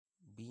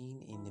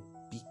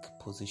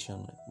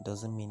position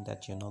doesn't mean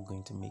that you're not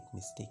going to make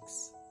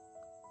mistakes.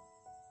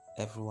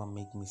 Everyone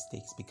makes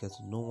mistakes because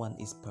no one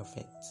is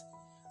perfect.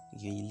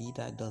 You're a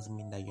leader doesn't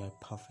mean that you're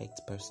a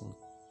perfect person.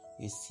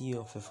 You're CEO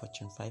of a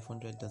Fortune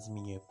 500 doesn't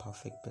mean you're a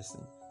perfect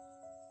person.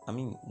 I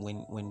mean,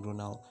 when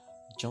Ronald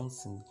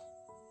Johnson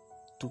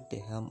took the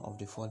helm of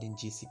the fallen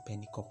JC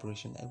Penney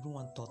Corporation,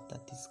 everyone thought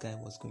that this guy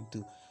was going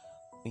to,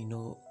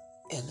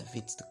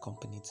 elevate the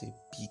company to a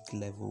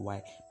big level.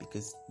 Why?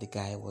 Because the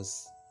guy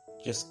was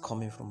just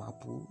coming from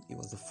Apple. He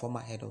was the former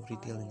head of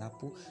retail in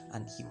Apple,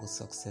 and he was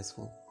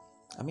successful.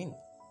 I mean,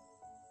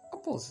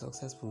 Apple was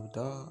successful.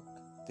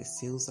 The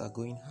sales are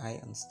going high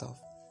and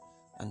stuff.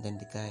 And then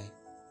the guy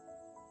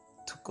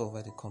took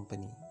over the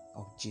company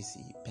of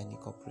JC Penney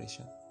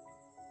Corporation.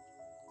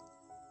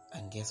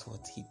 And guess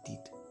what he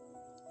did?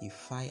 He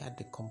fired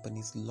the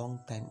company's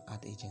long-time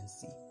ad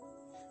agency,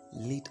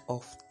 laid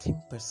off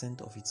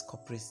 10% of its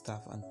corporate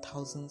staff and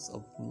thousands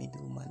of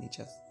middle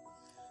managers,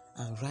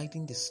 and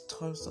riding the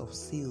stores of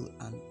sale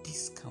and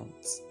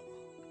discounts.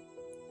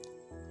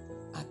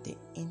 At the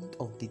end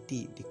of the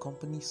day, the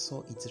company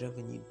saw its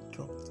revenue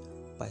dropped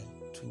by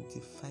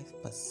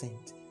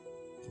 25%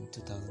 in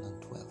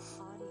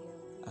 2012,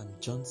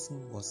 and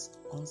Johnson was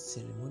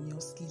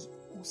unceremoniously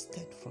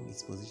ousted from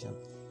his position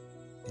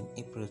in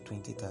April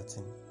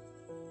 2013.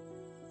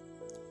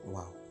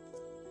 Wow.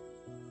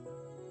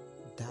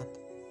 That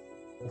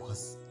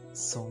was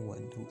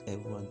someone who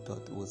everyone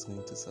thought was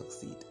going to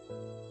succeed.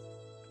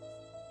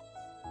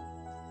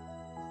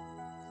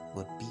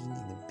 But being in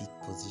a big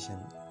position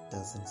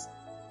doesn't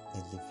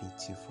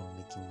elevate you from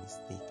making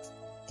mistakes.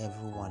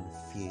 Everyone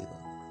fails.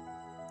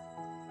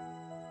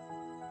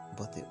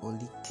 But the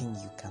only thing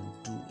you can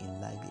do in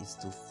life is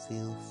to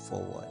fail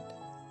forward.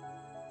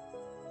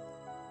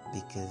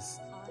 Because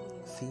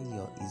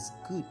failure is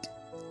good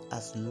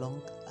as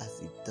long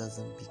as it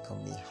doesn't become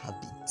a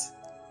habit.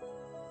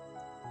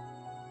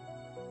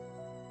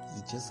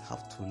 You just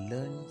have to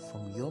learn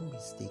from your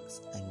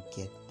mistakes and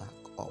get back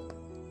up.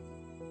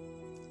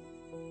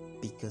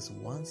 Because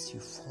once you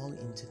fall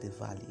into the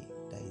valley,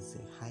 there is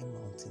a high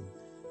mountain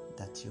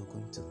that you're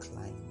going to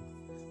climb,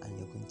 and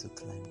you're going to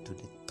climb to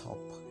the top.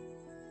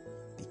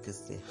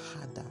 Because the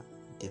harder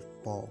the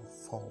ball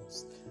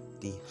falls,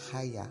 the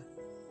higher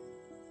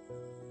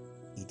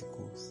it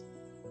goes.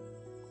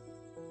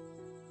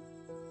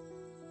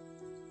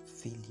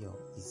 Failure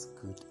is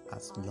good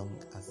as long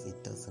as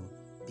it doesn't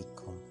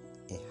become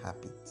a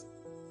habit.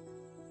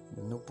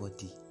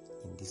 Nobody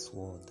in this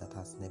world that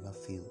has never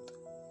failed.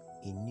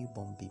 A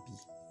newborn baby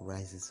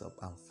rises up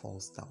and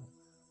falls down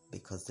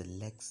because the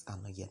legs are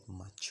not yet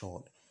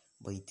matured,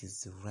 but it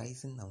is the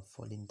rising and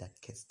falling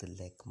that gets the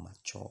leg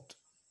matured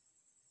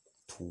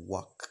to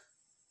walk.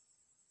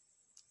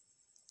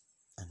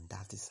 And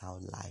that is how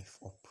life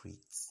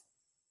operates.